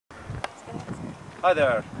Hi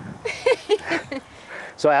there.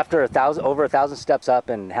 So after over 1,000 steps up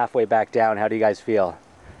and halfway back down, how do you guys feel?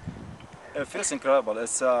 It feels incredible.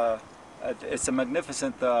 It's a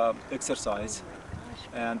magnificent exercise,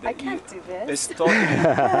 and I can't do this. it's totally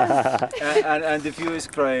and the view is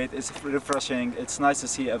great. It's refreshing. It's nice to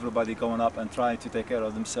see everybody going up and trying to take care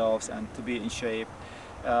of themselves and to be in shape.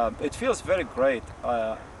 It feels very great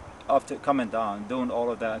after coming down, doing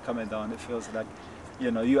all of that, coming down. It feels like, you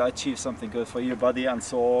know, you achieve something good for your body and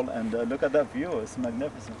soul. And look at that view. It's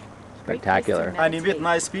magnificent. Spectacular. And you meet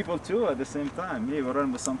nice people too at the same time. Yeah, we're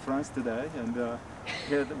running with some friends today, and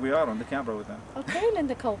here we are on the camera with them. Okay,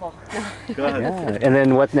 Linda Koko. Go ahead. Yeah. And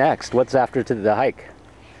then what next? What's after to the hike?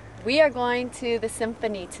 We are going to the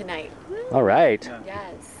symphony tonight. All right. Yeah.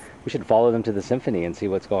 Yes. We should follow them to the symphony and see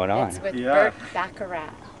what's going on. It's with Yeah. Burt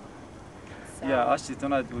Baccarat. So, Yeah, actually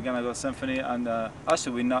tonight we're gonna go symphony, and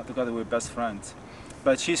actually we're not together, we're best friends.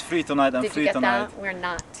 But she's free tonight, I'm Did free you get tonight. that? We're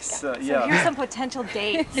not So, together. yeah. Here's some potential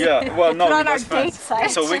dates. Yeah, well, no, Put we're on our best friends. date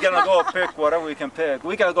site. So we're gonna go pick whatever we can pick.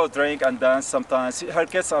 We gotta go drink and dance sometimes. Her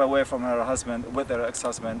kids are away from her husband, with her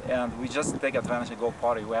ex-husband, and we just take advantage and go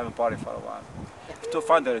party. We haven't partied for a while. To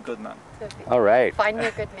find her a good man. All right. Find me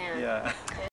a good man. Yeah.